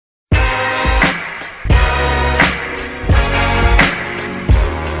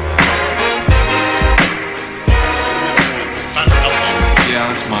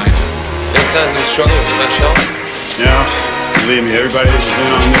that show? No, believe me, everybody that was in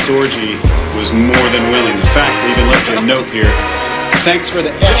on this orgy was more than willing. In fact, they even left you a note here. Thanks for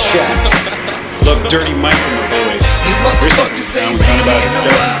the F-Shack. Love Dirty Mike and the boys. These motherfuckers ain't seen me in a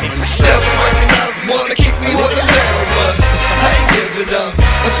while. Never recognize them, wanna kick me with them down, but I ain't giving up.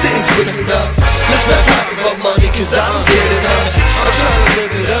 I'm sitting twisted up. Let's not talk about money, cause I don't get enough. I'm trying to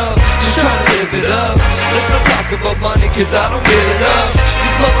live it up, just trying to live it up. Let's not talk about money, cause I don't get enough.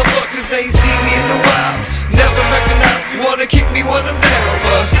 These motherfuckers ain't seen me in a while. Never recognize me, wanna kick me when I'm down,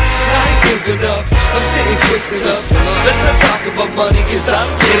 but I ain't giving up. I'm sitting twisted up. Let's not talk about money, cause I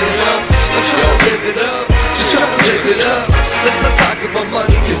don't get enough. I'm trying to live it up, just trying to live it up. Let's not talk about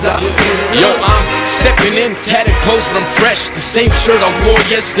money, cause I don't get enough. Yo, I'm stepping in, tatted clothes, but I'm fresh. The same shirt I wore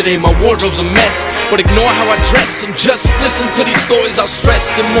yesterday, my wardrobe's a mess. But ignore how I dress and just listen to these stories I'll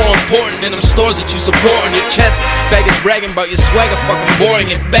stress. They're more important than them stores that you support on your chest. Faggots bragging about your swagger, fucking boring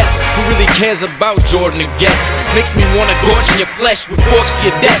at best. Who really cares about Jordan or Guess? Makes me wanna gorge in your flesh with forks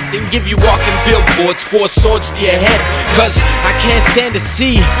to your death, then give you walking billboards, 4 swords to your head. Cause I can't stand to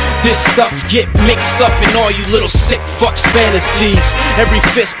see this stuff get mixed up in all you little sick fucks fantasies. Every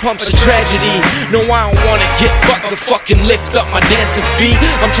fist pump's a tragedy. No, I don't wanna get bucked to fucking lift up my dancing feet.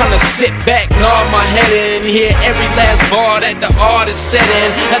 I'm trying to sit back, nod my head in, hear every last bar that the artist said in.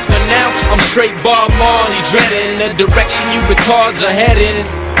 As for now, I'm straight Bob Marley, dreading the direction you retards are heading.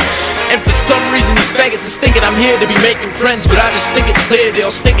 And for some reason these faggots is thinking I'm here to be making friends, but I just think it's clear they'll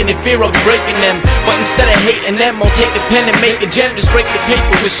stink in fear I'll be breaking them. But instead of hating them, I'll take the pen and make a gem. Just rake the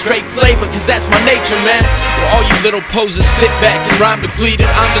paper with straight flavor, cause that's my nature, man. Well, all you little posers sit back and rhyme depleted.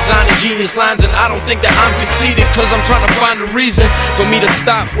 I'm designing genius lines and I don't think that I'm conceited, cause I'm trying to find a reason for me to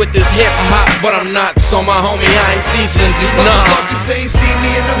stop with this hip-hop, but I'm not. So my homie, I ain't seasoned. These motherfuckers ain't seen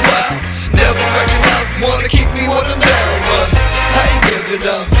me in a while. Never recognize them, wanna keep me when I'm down, but I ain't giving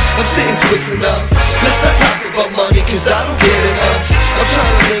up. I'm sitting twisting up. Let's not talk about money, cause I don't get enough. I'm trying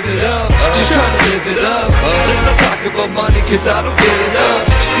to live it up, just trying to live it up. Let's not talk about money, cause I don't get enough.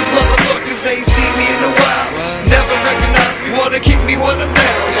 These motherfuckers ain't seen me in a while. Never recognize me, wanna keep me when I'm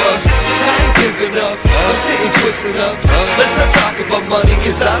down, but I ain't giving up. I'm sitting twisting up. Let's not talk about money,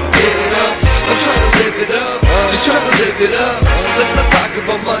 cause I don't get enough. I'm trying to live it up, just trying to live it up. Let's not talk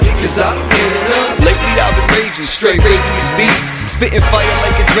about money, cause I don't get enough. Lately I've been raging, straight raping these beats. Spitting fire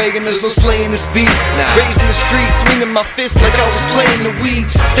like a dragon, there's no slaying this beast. Raising the streets, swinging my fist like I was playing the weed.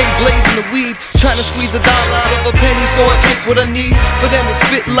 Stay blazing the weed, trying to squeeze $1 out of a penny, so I take what I need. For them to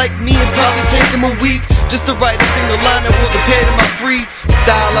spit like me and probably take them a week, just to write a single line that will compare to my free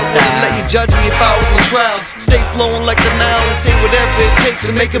style. I wouldn't let you judge me if I was on trial. Stay flowing like the Nile and say whatever it takes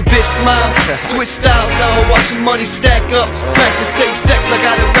to make a bitch smile. Switch styles, now I'm watching money stack up. Practice safe sex, I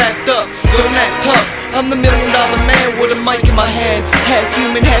got it wrapped up. Don't act tough, I'm the $1 million man with a mic in my hand. Half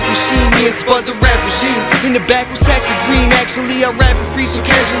human, half machine, me and Spud the rap regime. In the back with sacks of green, actually I rap it free, so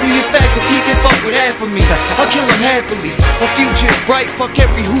casually your faculty can fuck with half of me. I'll kill them happily, my future is bright, fuck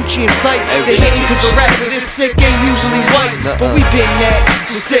every hoochie in sight. They hating cause a rapper this sick ain't usually white, but we been that,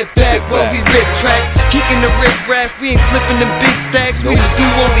 so sit back while we rip tracks. Kicking the riff raff, we ain't flipping them big stacks. We just do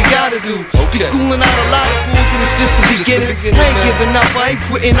what we gotta do. Be schooling out a lot of fools and it's just the beginning. I ain't giving up, I ain't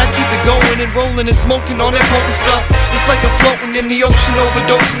quitting, I keep it going and rolling and smoking on that potent stuff. It's like I'm floating in the ocean,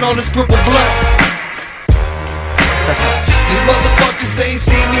 overdosing on this purple blood. These motherfuckers ain't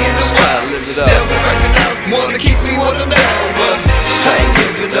seen me in a while. Never recognize me, wanna keep me when I'm down, but I ain't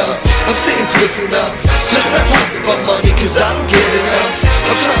giving up. I'm sitting twisting up. Let's not talk about money, cause I don't get enough.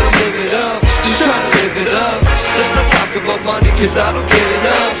 I'm trying to live it up, just trying to live it up. Let's not talk about money, cause I don't get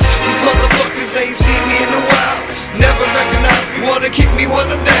enough. These motherfuckers ain't seen me in a while. Never recognize me, wanna keep me when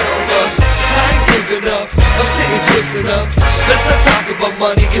I'm down, but I ain't giving up. I'm sitting twisting up. Let's not talk about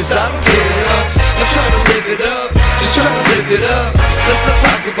money, cause I don't get enough. I'm trying to live it up, just trying to live it up. Let's not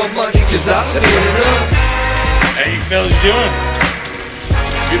talk about money, cause I don't get enough. How you fellas doing?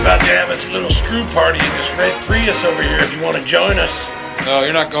 We're about to have us a little screw party in this red Prius over here if you want to join us. No,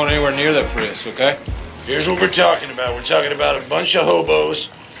 you're not going anywhere near that Prius, okay? Here's what we're talking about. We're talking about a bunch of hobos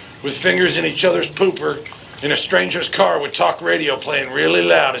with fingers in each other's pooper in a stranger's car with talk radio playing really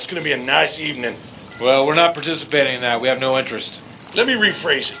loud. It's going to be a nice evening. Well, we're not participating in that. We have no interest. Let me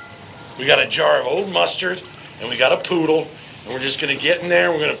rephrase it. We got a jar of old mustard, and we got a poodle, and we're just going to get in there,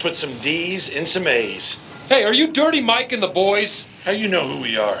 and we're going to put some D's in some A's. Hey, are you Dirty Mike and the boys? How you know who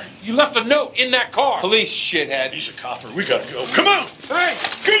we are? You left a note in that car. Police, shithead. He's a copper. We gotta go. Come on! Hey,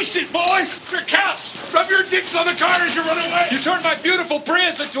 goose it, boys! They're cops! Rub your dicks on the car as you run away! You turned my beautiful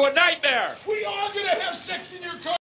Prius into a nightmare! We are gonna have